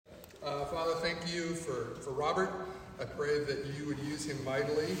you for Robert. I pray that you would use him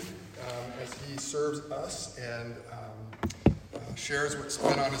mightily as he serves us and shares what's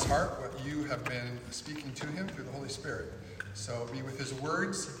been on his heart, what you have been speaking to him through the Holy Spirit. So be with his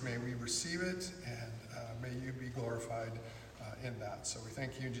words. May we receive it, and may you be glorified in that. So we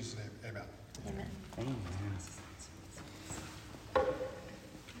thank you in Jesus' name. Amen. Amen. Amen.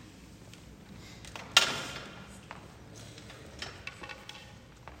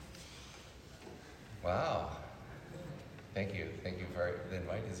 Wow. Thank you. Thank you for the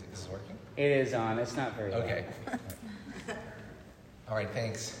invite. Is this working? It is on. It's not very Okay. All right,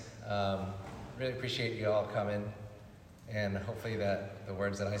 thanks. Really appreciate you all coming. And hopefully that the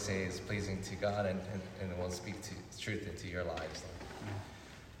words that I say is pleasing to God and will speak to truth into your lives.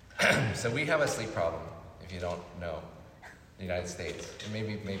 So we have a sleep problem, if you don't know, in the United States, and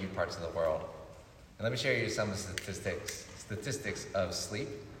maybe parts of the world. And let me share you some statistics of sleep.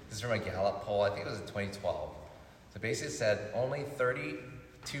 This is from a Gallup poll. I think it was in 2012. So basically it said only 32%,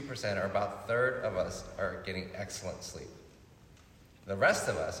 or about a third of us, are getting excellent sleep. The rest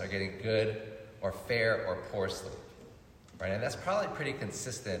of us are getting good or fair or poor sleep. Right? And that's probably pretty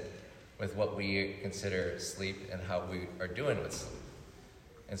consistent with what we consider sleep and how we are doing with sleep.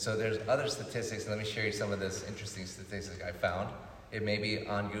 And so there's other statistics, and let me share you some of this interesting statistics I found. It may be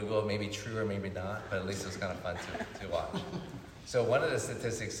on Google, maybe true or maybe not, but at least it was kind of fun to watch. So one of the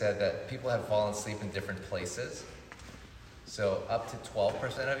statistics said that people have fallen asleep in different places. So up to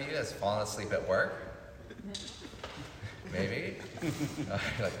 12% of you has fallen asleep at work. Maybe. You're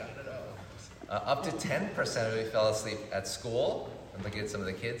like, I don't know. Up to 10% of you fell asleep at school. I'm looking at some of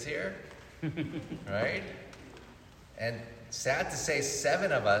the kids here. Right? And sad to say, 7%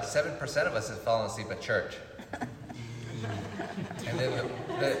 of us have fallen asleep at church. And then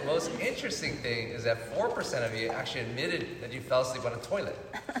the most interesting thing is that 4% of you actually admitted that you fell asleep on a toilet.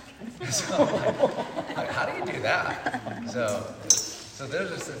 So, like, how do you do that? So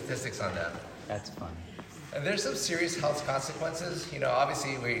there's the statistics on that. That's fun. And there's some serious health consequences. You know,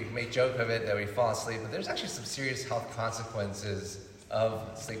 obviously we make joke of it that we fall asleep, but there's actually some serious health consequences of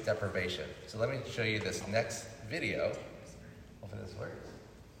sleep deprivation. So let me show you this next video. Hopefully this works.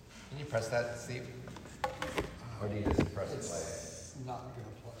 Can you press that, Steve? Or do you just press it play? It's not going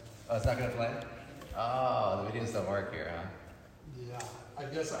to play. Oh, it's not going to play? Oh, the videos don't work here, huh? Yeah, I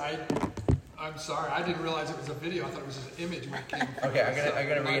guess I'm sorry. I didn't realize it was a video. I thought it was just an image when it came. Okay, I'm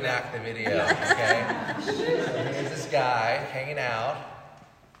gonna reenact the video. Okay. So here's this guy hanging out.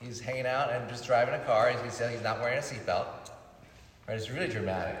 He's hanging out and just driving a car. As you can see, he's not wearing a seatbelt. Right? It's really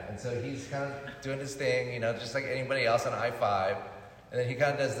dramatic. And so he's kind of doing his thing, you know, just like anybody else on I-5. And then he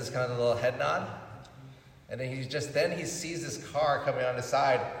kind of does this kind of little head nod. And then he sees this car coming on the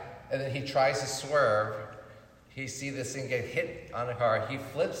side, and then he tries to swerve. He sees this thing get hit on the car. He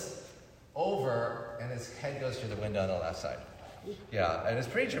flips over, and his head goes through the window on the left side. Yeah, and it's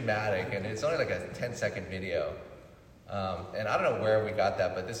pretty dramatic, and it's only like a 10-second video. And I don't know where we got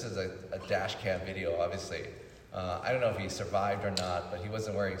that, but this is a dash cam video, obviously. I don't know if he survived or not, but he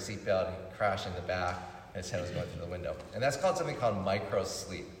wasn't wearing a seatbelt. He crashed in the back, and his head was going through the window. And that's called something called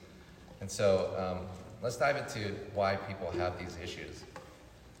microsleep. And so let's dive into why people have these issues.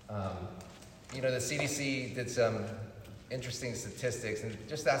 You know, the CDC did some interesting statistics and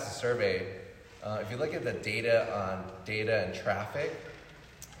just asked a survey. If you look at the data on data and traffic,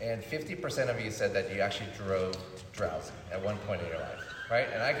 and 50% of you said that you actually drove drowsy at one point in your life, right?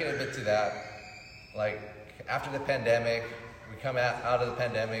 And I can admit to that. Like, after the pandemic, we come out of the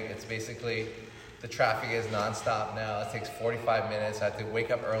pandemic, it's basically, the traffic is nonstop now. It takes 45 minutes. I have to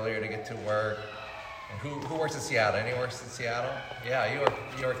wake up earlier to get to work. And who works in Seattle? Anyone works in Seattle? Yeah, you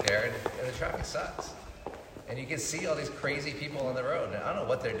work there, and the traffic sucks. And you can see all these crazy people on the road. And I don't know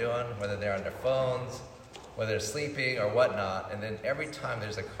what they're doing, whether they're on their phones, whether they're sleeping or whatnot. And then every time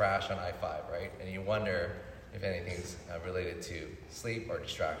there's a crash on I-5, right? And you wonder if anything's related to sleep or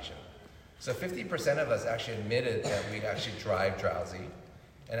distraction. So 50% of us actually admitted that we actually drive drowsy.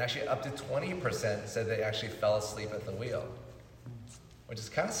 And actually up to 20% said they actually fell asleep at the wheel. Which is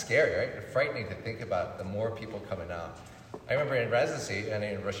kind of scary, right? It's frightening to think about the more people coming out. I remember in residency,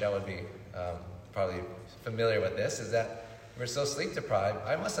 and Rochelle would be probably familiar with this, is that we're so sleep deprived,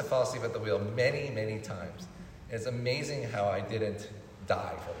 I must have fallen asleep at the wheel many, many times. And it's amazing how I didn't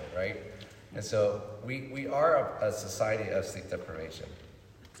die from it, right? And so we are a society of sleep deprivation.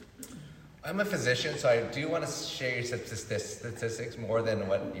 I'm a physician, so I do want to share you some statistics more than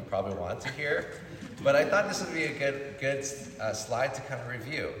what you probably want to hear. But I thought this would be a good slide to kind of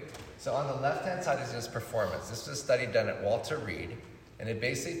review. So on the left-hand side is just performance. This was a study done at Walter Reed, and it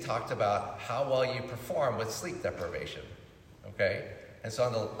basically talked about how well you perform with sleep deprivation, okay? And so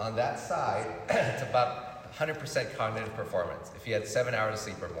on that side, it's about 100% cognitive performance if you had 7 hours of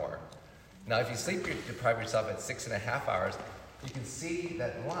sleep or more. Now, if you sleep deprive yourself at 6.5 hours, you can see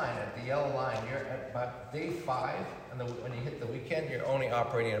that line, at the yellow line, you're at about day 5, and when you hit the weekend, you're only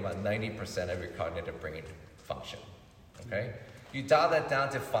operating at about 90% of your cognitive brain function, okay? You dial that down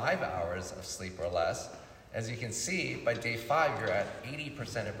to 5 hours of sleep or less. As you can see, by day 5, you're at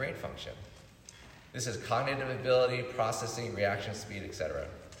 80% of brain function. This is cognitive ability, processing, reaction speed, etc.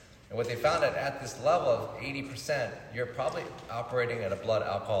 And what they found at this level of 80%, you're probably operating at a blood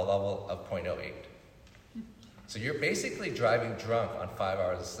alcohol level of 0.08. So you're basically driving drunk on 5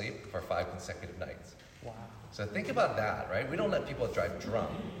 hours of sleep for 5 consecutive nights. Wow. So think about that, right? We don't let people drive drunk,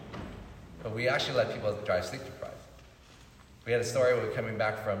 but we actually let people drive sleep deprived. We had a story where we were coming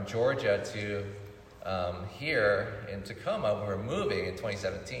back from Georgia to here in Tacoma. We were moving in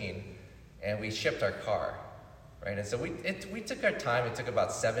 2017, and we shipped our car, right? And so we took our time. It took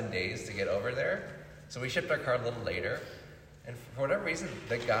about 7 days to get over there. So we shipped our car a little later. And for whatever reason,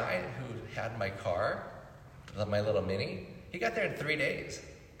 the guy who had my car, my little Mini, he got there in 3 days.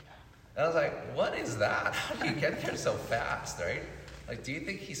 And I was like, what is that? How do you get there so fast, right? Like, do you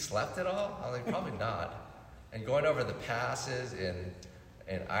think he slept at all? I was like, probably not. And going over the passes in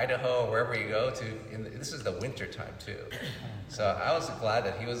Idaho or wherever you go to, this is the winter time too. So I was glad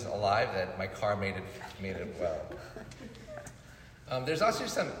that he was alive, that my car made it well. There's also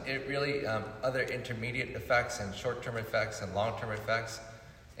some really other intermediate effects and short-term effects and long-term effects.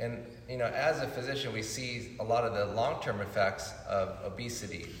 And as a physician, we see a lot of the long-term effects of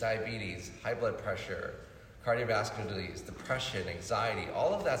obesity, diabetes, high blood pressure, cardiovascular disease, depression, anxiety.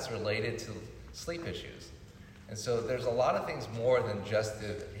 All of that's related to sleep issues. And so there's a lot of things more than just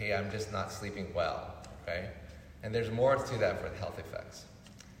hey, I'm just not sleeping well, okay? And there's more to that for the health effects.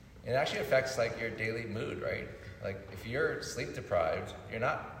 It actually affects like your daily mood, right? Like if you're sleep deprived, you're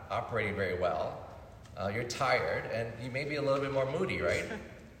not operating very well, you're tired, and you may be a little bit more moody, right?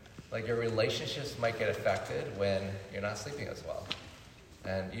 Like your relationships might get affected when you're not sleeping as well.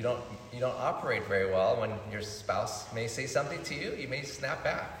 And you don't operate very well when your spouse may say something to you, you may snap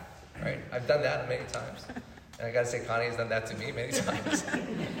back, right? I've done that many times. And I gotta say, Connie has done that to me many times.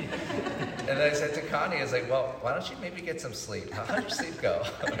 And then I said to Connie, I was like, well, why don't you maybe get some sleep? How'd your sleep go?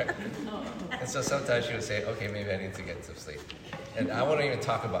 And so sometimes she would say, okay, maybe I need to get some sleep. And I won't even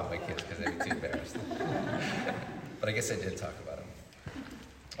talk about my kids because they'd be too embarrassed. But I guess I did talk about them.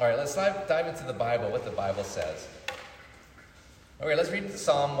 All right, let's dive into the Bible, what the Bible says. Okay, let's read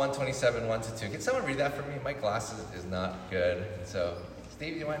Psalm 127, 1-2. Can someone read that for me? My glasses is not good. So,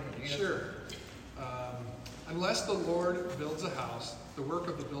 Steve, you mind reading it? Sure. Unless the Lord builds a house, the work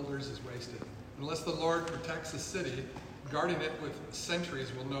of the builders is wasted. Unless the Lord protects a city, guarding it with sentries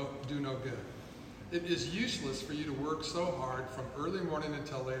will do no good. It is useless for you to work so hard from early morning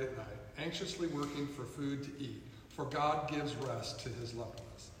until late at night, anxiously working for food to eat, for God gives rest to his loved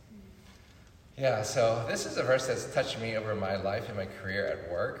ones. Yeah, so this is a verse that's touched me over my life and my career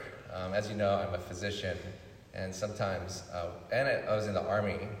at work. As you know, I'm a physician, and sometimes, I was in the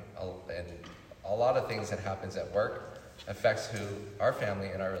Army, and a lot of things that happens at work affects our family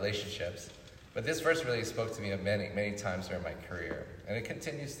and our relationships. But this verse really spoke to me many, many times during my career, and it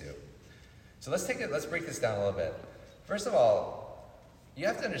continues to. So let's break this down a little bit. First of all, you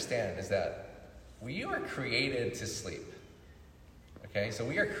have to understand is that we are created to sleep. Okay, so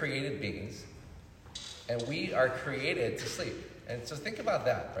we are created beings, and we are created to sleep. And so think about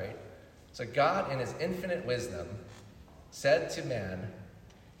that, right? So God, in his infinite wisdom, said to man,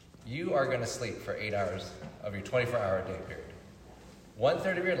 you are going to sleep for 8 hours of your 24-hour day period.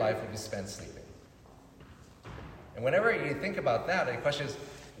 1/3 of your life will be spent sleeping. And whenever you think about that, the question is,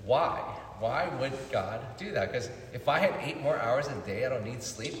 why? Why would God do that? Because if I had 8 more hours a day, I don't need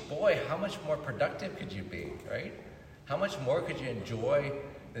sleep. Boy, how much more productive could you be, right? How much more could you enjoy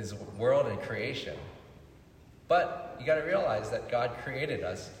this world and creation? But you got to realize that God created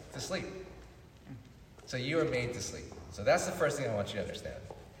us to sleep. So you are made to sleep. So that's the first thing I want you to understand.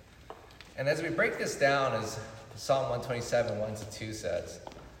 And as we break this down, as Psalm 127, 1-2 says,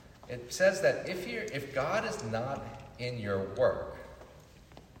 it says that if God is not in your work,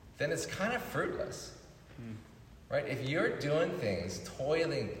 then it's kind of fruitless, right? If you're doing things,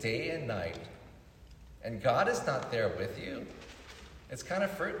 toiling day and night, and God is not there with you, it's kind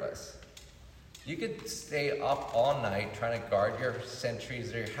of fruitless. You could stay up all night trying to guard your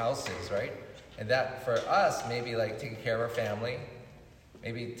sentries or your houses, right? And that, for us, maybe like taking care of our family,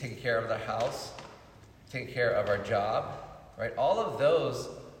 maybe taking care of the house, taking care of our job, right? All of those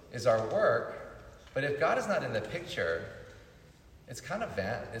is our work. But if God is not in the picture, it's kind of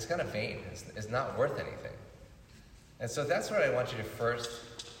vain. It's not worth anything. And so that's what I want you to first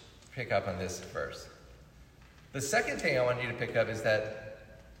pick up on this verse. The second thing I want you to pick up is that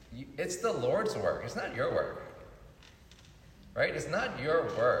it's the Lord's work. It's not your work. Right? It's not your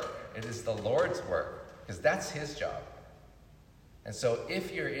work. It is the Lord's work, because that's his job. And so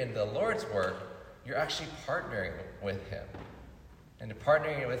if you're in the Lord's work, you're actually partnering with him and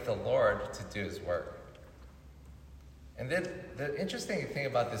partnering with the Lord to do his work. And then the interesting thing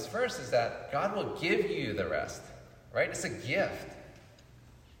about this verse is that God will give you the rest, right? It's a gift.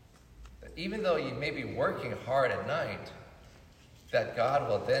 Even though you may be working hard at night, that God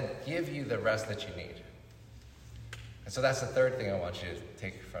will then give you the rest that you need. And so that's the third thing I want you to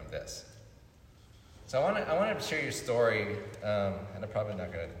take from this. So I want to share your story, and I'm probably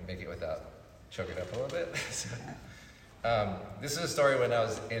not going to make it without choking up a little bit. This is a story when I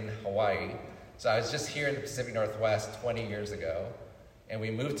was in Hawaii. So I was just here in the Pacific Northwest 20 years ago, and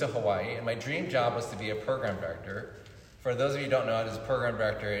we moved to Hawaii, and my dream job was to be a program director. For those of you who don't know, as a program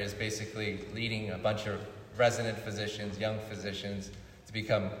director is basically leading a bunch of resident physicians, young physicians, to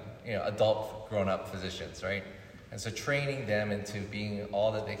become adult, grown-up physicians, right? And so training them into being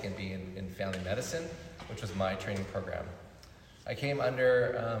all that they can be in family medicine, which was my training program. I came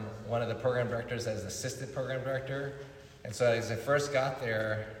under one of the program directors as assistant program director. And so as I first got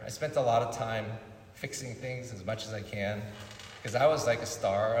there, I spent a lot of time fixing things as much as I can. Because I was like a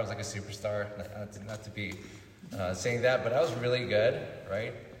star, I was like a superstar, not to be saying that, but I was really good,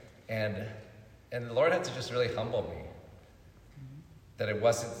 right? And the Lord had to just really humble me, that it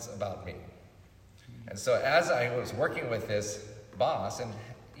wasn't about me. And so as I was working with this boss, and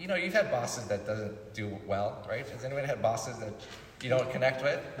you've had bosses that doesn't do well, right? Has anyone had bosses that you don't connect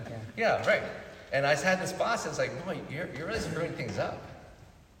with? Okay. Yeah, right. And I had this boss that's like, boy, you're really screwing things up.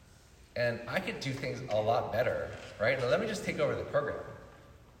 And I could do things a lot better, right? Now let me just take over the program,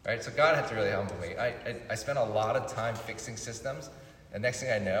 right? So God had to really humble me. I spent a lot of time fixing systems. And next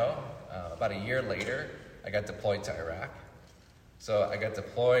thing I know, about a year later, I got deployed to Iraq. So I got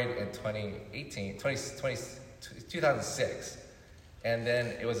deployed in 2006. And then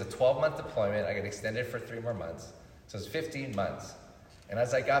it was a 12-month deployment. I got extended for 3 more months. So it was 15 months. And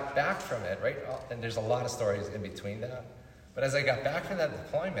as I got back from it, right, and there's a lot of stories in between that, but as I got back from that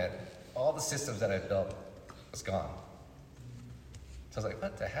deployment, all the systems that I built was gone. So I was like,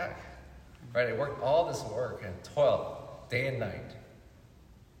 what the heck? Right, I worked all this work and toiled day and night,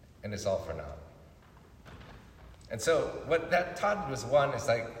 and it's all for naught. And so what that taught me was, one, it's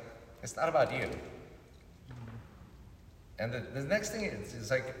like, it's not about you. And the next thing is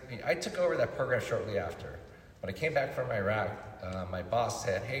like, I took over that program shortly after. When I came back from Iraq, my boss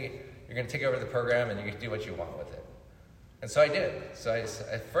said, hey, you're going to take over the program and you can do what you want with it. And so I did. So I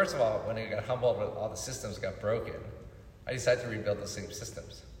first of all, when I got humbled when all the systems got broken, I decided to rebuild the same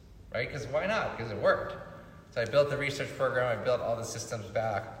systems, right? Because why not? Because it worked. So I built the research program, I built all the systems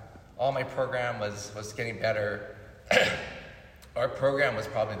back. All my program was getting better. Our program was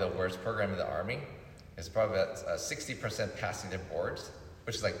probably the worst program in the Army. It's probably about 60% passing their boards,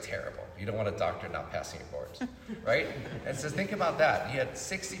 which is like terrible. You don't want a doctor not passing your boards, right? And so think about that. You had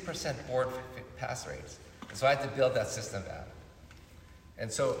 60% board pass rates. And so I had to build that system back.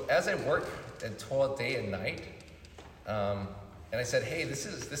 And so as I worked and toiled day and night, and I said, hey, this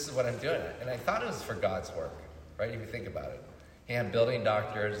is what I'm doing. And I thought it was for God's work, right? If you think about it. Hey, I'm building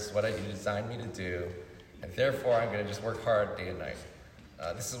doctors. This is what you designed me to do. And therefore, I'm going to just work hard day and night.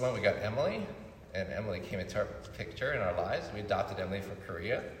 This is when we got Emily. And Emily came into our picture in our lives. We adopted Emily from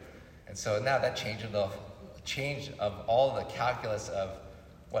Korea. And so now that changed of all the calculus of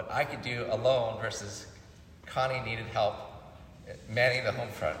what I could do alone versus Connie needed help manning the home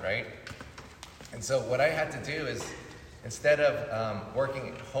front, right? And so what I had to do is, instead of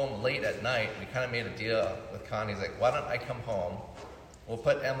working home late at night, we kind of made a deal with Connie. He's like, why don't I come home? We'll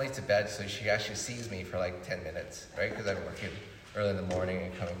put Emily to bed so she actually sees me for like 10 minutes, right? Because I'm working early in the morning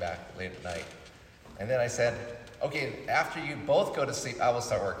and coming back late at night. And then I said, okay, after you both go to sleep, I will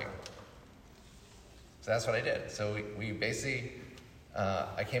start working. So that's what I did. So we basically,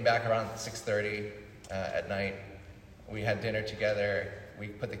 I came back around 6:30 at night. We had dinner together. We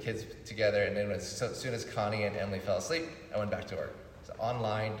put the kids together. And then as soon as Connie and Emily fell asleep, I went back to work. So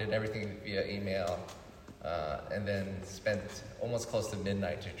online, did everything via email, and then spent almost close to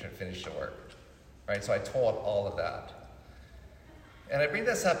midnight to finish the work. Right? So I told all of that. And I bring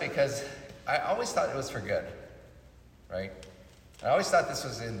this up because I always thought it was for good, right? I always thought this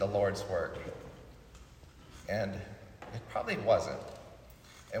was in the Lord's work. And it probably wasn't.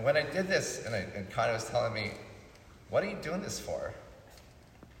 And when I did this, and Connie was telling me, what are you doing this for?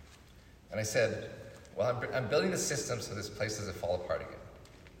 And I said, well, I'm building the system so this place doesn't fall apart again.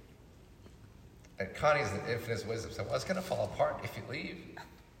 And Connie's infinite wisdom said, well, it's going to fall apart if you leave.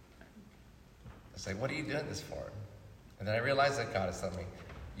 It's like, what are you doing this for? And then I realized that God is telling me,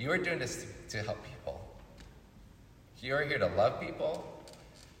 you are doing this to help people. You are here to love people,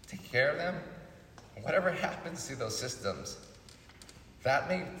 take care of them. Whatever happens to those systems, that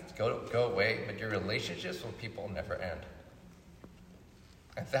may go away, but your relationships with people never end.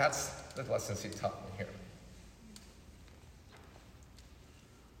 And that's the lessons he taught me here.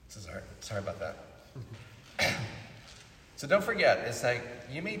 Sorry about that. So don't forget, it's like,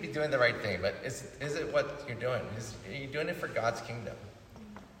 you may be doing the right thing, but is it what you're doing? Are you doing it for God's kingdom?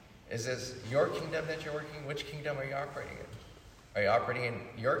 Is this your kingdom that you're working? Which kingdom are you operating in? Are you operating in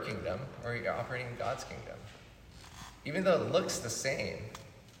your kingdom, or are you operating in God's kingdom? Even though it looks the same,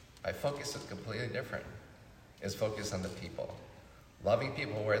 my focus is completely different. It's focused on the people. Loving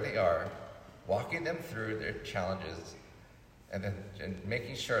people where they are, walking them through their challenges, and then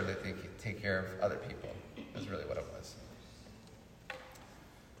making sure that they can take care of other people. That's really what it was.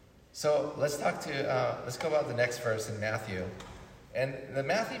 So let's go about the next verse in Matthew. And the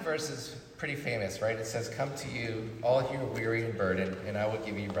Matthew verse is pretty famous, right? It says, come to you, all who are weary and burdened, and I will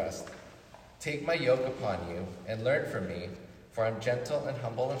give you rest. Take my yoke upon you and learn from me, for I'm gentle and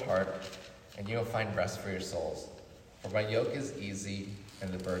humble in heart, and you will find rest for your souls. For my yoke is easy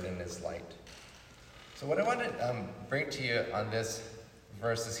and the burden is light. So what I want to bring to you on this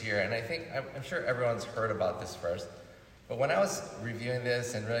verse is here, and I'm sure everyone's heard about this verse, but when I was reviewing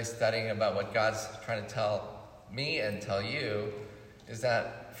this and really studying about what God's trying to tell me and tell you, is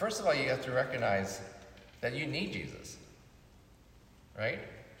that, first of all, you have to recognize that you need Jesus, right?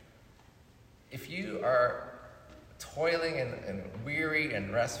 If you are toiling and weary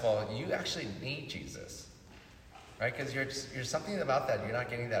and restful, you actually need Jesus, right? Because you're something about that, you're not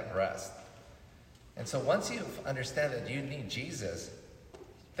getting that rest. And so once you understand that you need Jesus,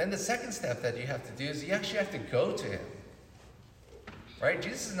 then the second step that you have to do is you actually have to go to him, right?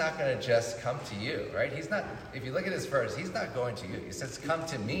 Jesus is not going to just come to you, right? He's not, if you look at this verse, he's not going to you. He says, come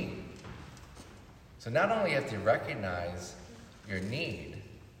to me. So not only you have to recognize your need,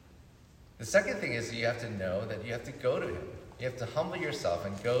 the second thing is you have to know that you have to go to him. You have to humble yourself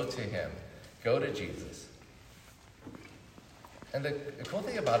and go to him. Go to Jesus. And the cool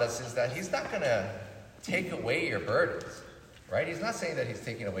thing about us is that he's not going to take away your burdens, right? He's not saying that he's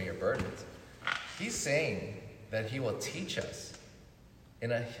taking away your burdens. He's saying that he will teach us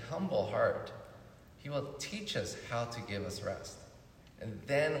in a humble heart. He will teach us how to give us rest. And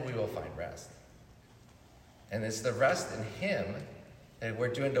then we will find rest. And it's the rest in him that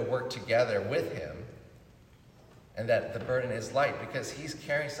we're doing to work together with him, and that the burden is light because he's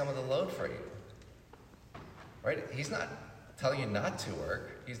carrying some of the load for you, right? He's not telling you not to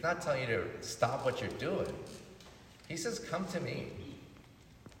work. He's not telling you to stop what you're doing. He says, come to me.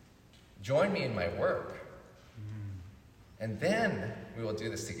 Join me in my work. And then we will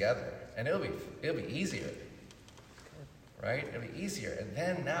do this together. And it'll be easier. Right? It'll be easier. And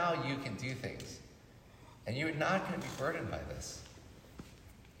then now you can do things. And you're not going to be burdened by this.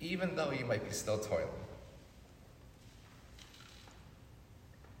 Even though you might be still toiling.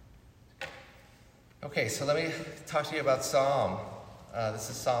 Okay, so let me talk to you about Psalm. This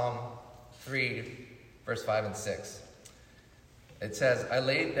is Psalm 3, verse 5 and 6. It says, I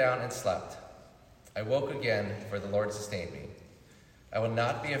laid down and slept. I woke again, for the Lord sustained me. I will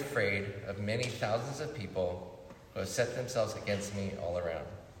not be afraid of many thousands of people who have set themselves against me all around.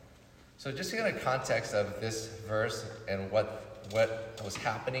 So just to get a context of this verse and what was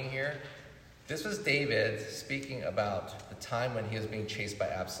happening here, this was David speaking about the time when he was being chased by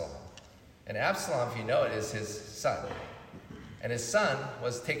Absalom. And Absalom, if you know it, is his son. And his son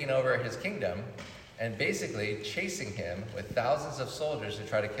was taking over his kingdom and basically chasing him with thousands of soldiers to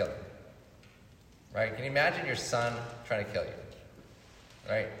try to kill him. Right? Can you imagine your son trying to kill you?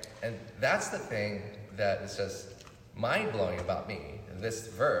 Right? And that's the thing that is just mind-blowing about me in this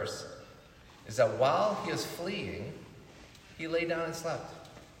verse, is that while he was fleeing, he lay down and slept.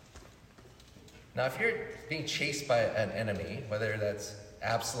 Now, if you're being chased by an enemy, whether that's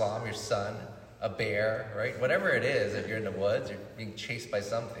Absalom, your son, a bear, right? Whatever it is, if you're in the woods, you're being chased by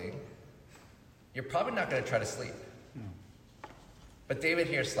something, you're probably not going to try to sleep. No. But David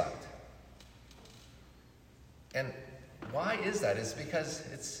here slept. And why is that? It's because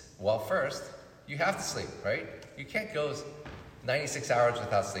first, you have to sleep, right? You can't go 96 hours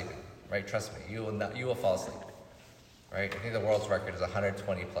without sleeping, right? Trust me, you will fall asleep, right? I think the world's record is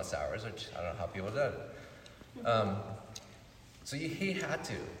 120 plus hours, which I don't know how people do it. So he had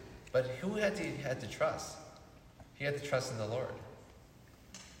to. But who had to trust? He had to trust in the Lord.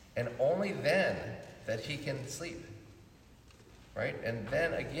 And only then that he can sleep. right? And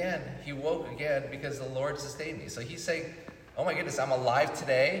then again, he woke again because the Lord sustained me. So he's saying, oh my goodness, I'm alive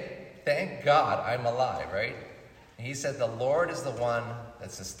today. Thank God I'm alive, right? And he said, the Lord is the one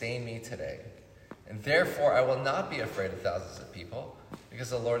that sustained me today. And therefore, I will not be afraid of thousands of people because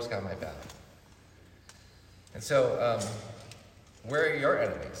the Lord's got my back. And so, where are your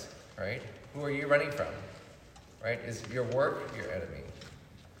enemies, right? Who are you running from, right? Is your work your enemy?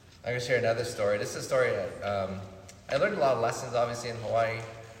 I'm going to share another story. This is a story that I learned a lot of lessons, obviously, in Hawaii.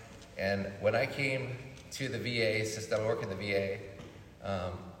 And when I came to the VA system, I work in the VA.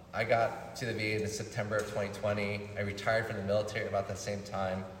 I got to the VA in September of 2020. I retired from the military about the same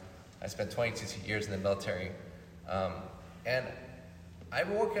time. I spent 22 years in the military. And I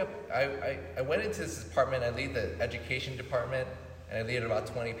woke up, I went into this department. I lead the education department, and I lead about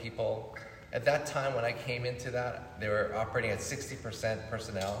 20 people. At that time, when I came into that, they were operating at 60%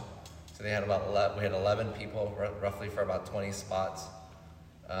 personnel. So they had we had 11 people, roughly, for about 20 spots.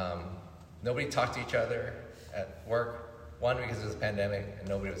 Nobody talked to each other at work. One, because it was a pandemic and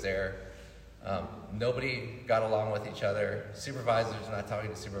nobody was there. Nobody got along with each other. Supervisors were not talking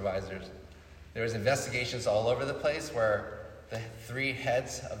to supervisors. There was investigations all over the place where the 3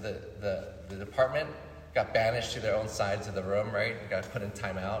 heads of the department got banished to their own sides of the room, right? Got put in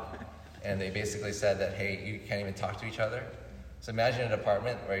timeout. And they basically said that, hey, you can't even talk to each other. So imagine a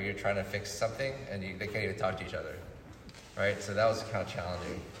department where you're trying to fix something and they can't even talk to each other, right? So that was kind of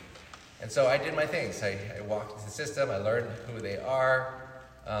challenging. And so I did my things. I walked into the system, I learned who they are.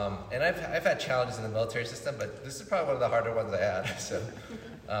 And I've had challenges in the military system, but this is probably one of the harder ones I had. So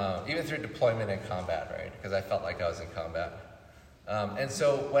even through deployment and combat, right? Because I felt like I was in combat. And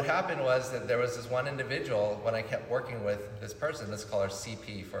so what happened was that there was this one individual, when I kept working with this person, let's call her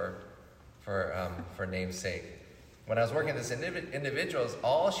CP for namesake. When I was working with this individual,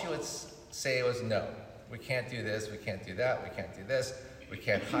 all she would say was, no, we can't do this, we can't do that, we can't do this, we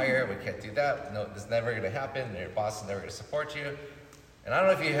can't hire, we can't do that, no, this is never going to happen, your boss is never going to support you. And I don't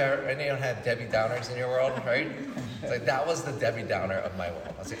know if anyone had Debbie Downers in your world, right? It's like, that was the Debbie Downer of my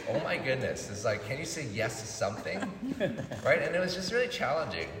world. I was like, oh my goodness, it's like, can you say yes to something, right? And it was just really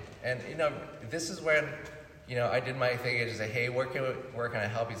challenging. And, this is when, I did my thing and just say, hey, where can I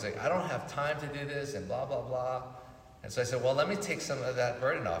help? He's like, I don't have time to do this, and blah, blah, blah. And so I said, well, let me take some of that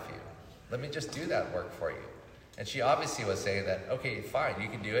burden off you. Let me just do that work for you. And she obviously was saying that, okay, fine, you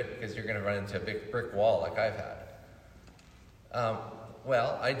can do it because you're going to run into a big brick wall like I've had.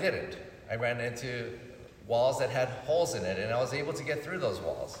 Well, I didn't. I ran into walls that had holes in it, and I was able to get through those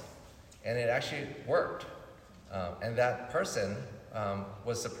walls. And it actually worked. And that person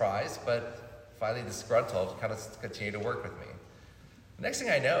was surprised, but finally disgruntled, kind of continued to work with me. The next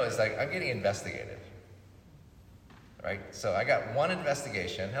thing I know is, like, I'm getting investigated. Right? So I got one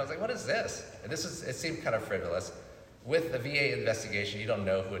investigation, and I was like, what is this? And it seemed kind of frivolous. With the VA investigation, you don't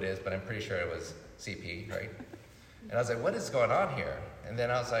know who it is, but I'm pretty sure it was CP, right? And I was like, what is going on here? And then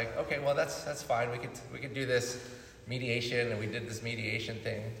I was like, okay, well, that's fine. We could do this mediation, and we did this mediation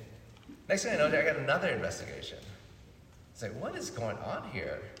thing. Next thing I know, I got another investigation. It's like, what is going on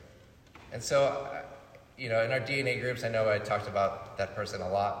here? And so, in our DNA groups, I know I talked about that person a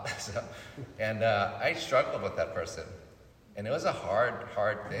lot. And I struggled with that person. And it was a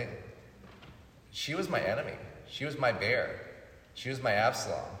hard thing. She was my enemy. She was my bear. She was my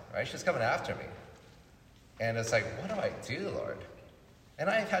Absalom, right? She was coming after me. And it's like, what do I do, Lord? And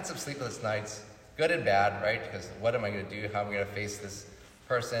I've had some sleepless nights, good and bad, right? Because what am I going to do? How am I going to face this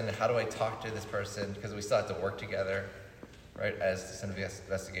person? How do I talk to this person? Because we still have to work together, right, as this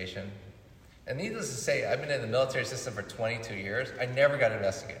investigation. And needless to say, I've been in the military system for 22 years. I never got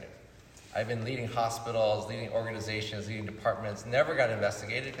investigated. I've been leading hospitals, leading organizations, leading departments, never got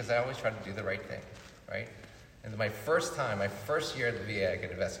investigated because I always tried to do the right thing, right? And my first year at the VA, I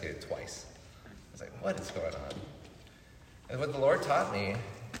got investigated twice. I was like, what is going on? And what the Lord taught me,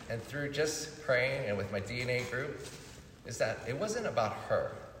 and through just praying and with my DNA group, is that it wasn't about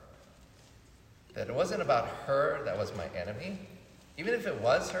her. That it wasn't about her that was my enemy. Even if it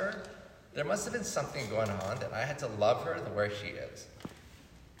was her, there must have been something going on that I had to love her the way she is.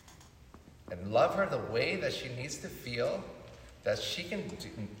 And love her the way that she needs to feel, that she can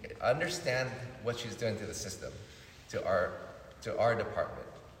understand what she's doing to the system, to our department.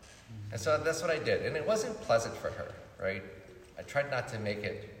 And so that's what I did. And it wasn't pleasant for her, right? I tried not to make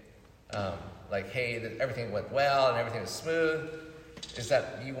it like, hey, everything went well and everything was smooth. Is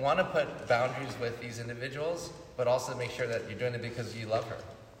that you want to put boundaries with these individuals, but also make sure that you're doing it because you love her.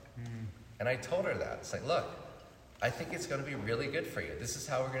 And I told her that. It's like, look, I think it's going to be really good for you. This is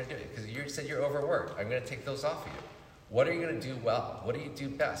how we're going to do it. Because you said you're overworked. I'm going to take those off of you. What are you going to do well? What do you do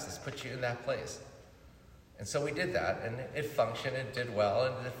best? Let's put you in that place. And so we did that, and it functioned, it did well,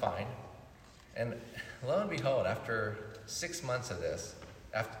 and it did fine. And lo and behold, after 6 months of this,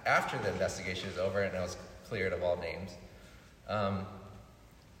 after the investigation is over and it was cleared of all names,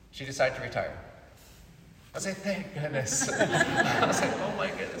 she decided to retire. I was like, thank goodness. I was like, oh my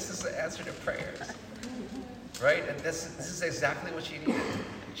goodness, this is the answer to prayers. Right? And this is exactly what she needed.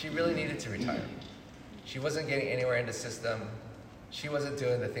 She really needed to retire. She wasn't getting anywhere in the system. She wasn't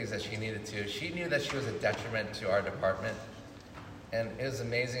doing the things that she needed to. She knew that she was a detriment to our department. And it was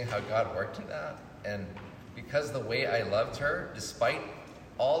amazing how God worked in that. And because the way I loved her, despite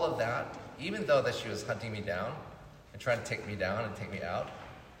all of that, even though that she was hunting me down and trying to take me down and take me out,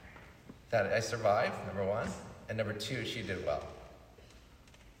 that I survived, number one. And number two, she did well.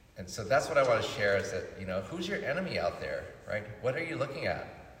 And so that's what I want to share is that, who's your enemy out there, right? What are you looking at?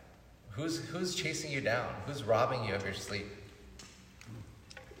 Who's chasing you down? Who's robbing you of your sleep?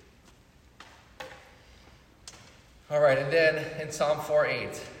 All right, and then in Psalm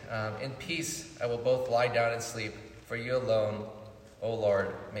 4:8, in peace I will both lie down and sleep, for you alone, O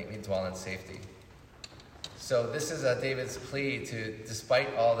Lord, make me dwell in safety. So this is David's plea to,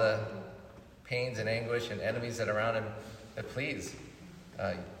 despite all the pains and anguish and enemies that are around him, that please,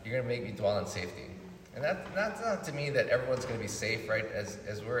 you're going to make me dwell in safety. And that's not to mean that everyone's going to be safe, right?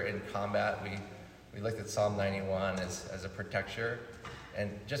 As we're in combat, we looked at Psalm 91 as a protector. And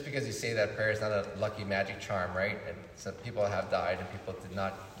just because you say that prayer is not a lucky magic charm, right? And some people have died and people did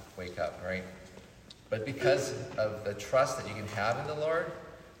not wake up, right? But because of the trust that you can have in the Lord,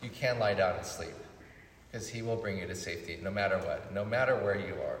 you can lie down and sleep. Because he will bring you to safety no matter what, no matter where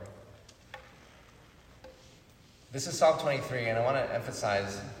you are. This is Psalm 23, and I want to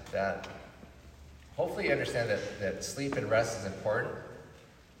emphasize that hopefully you understand that sleep and rest is important.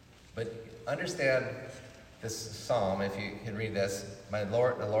 But understand this psalm, if you can read this. The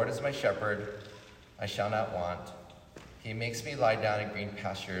Lord is my shepherd, I shall not want. He makes me lie down in green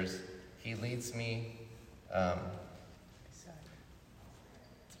pastures. He leads me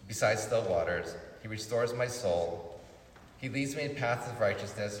beside still waters. He restores my soul. He leads me in paths of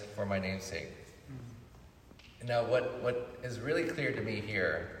righteousness for my name's sake. Now, what is really clear to me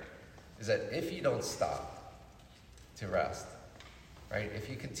here is that if you don't stop to rest, right? If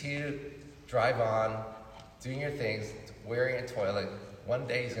you continue to drive on, doing your things, wearing and toiling, one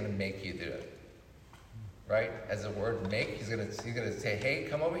day he's going to make you do it, right? As the word make, he's going to say, hey,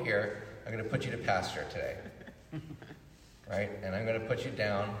 come over here. I'm going to put you to pasture today, right? And I'm going to put you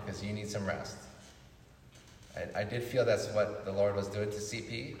down because you need some rest. I did feel that's what the Lord was doing to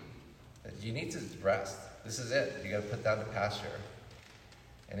CP. That you need to rest. This is it. You got to put down to pasture.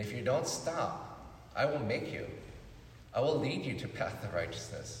 And if you don't stop, I will make you. I will lead you to path of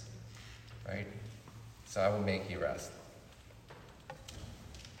righteousness, right? So I will make you rest.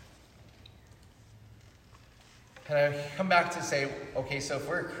 And I come back to say, okay, so if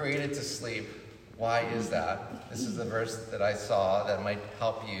we're created to sleep, why is that? This is the verse that I saw that might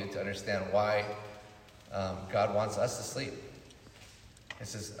help you to understand why God wants us to sleep.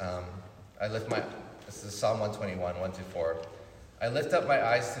 This is Psalm 121, 1-4. I lift up my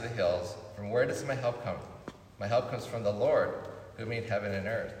eyes to the hills. From where does my help come? My help comes from the Lord, who made heaven and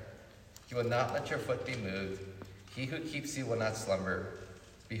earth. He will not let your foot be moved. He who keeps you will not slumber.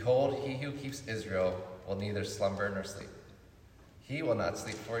 Behold, he who keeps Israel will neither slumber nor sleep. He will not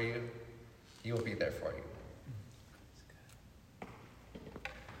sleep for you. He will be there for you.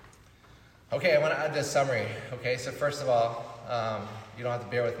 Okay, I want to add this summary. Okay, so first of all, you don't have to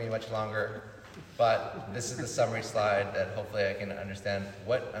bear with me much longer, but this is the summary slide that hopefully I can understand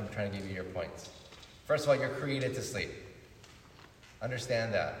what I'm trying to give you your points. First of all, you're created to sleep.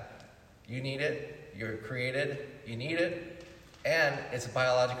 Understand that. You need it, you're created, you need it, and it's a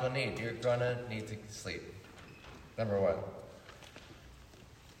biological need. You're gonna need to sleep. Number one.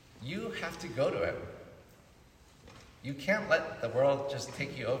 You have to go to him. You can't let the world just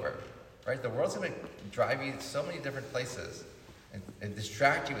take you over, right? The world's gonna drive you so many different places and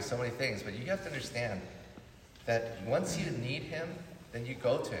distract you with so many things, but you have to understand that once you need him, then you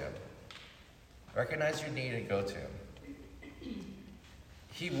go to him. Recognize your need and go to him.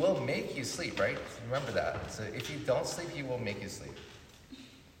 He will make you sleep, right? Remember that. So if you don't sleep, he will make you sleep.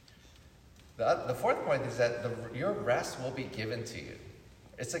 The fourth point is that your rest will be given to you.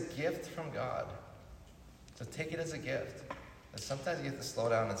 It's a gift from God. So take it as a gift. And sometimes you have to slow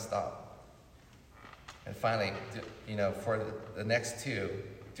down and stop. And finally, for the next two,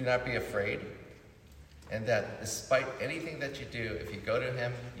 do not be afraid. And that despite anything that you do, if you go to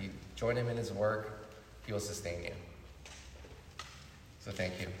him, you join him in his work, he will sustain you. So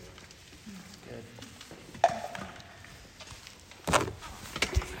thank you. Good.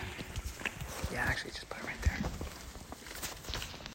 Yeah, actually,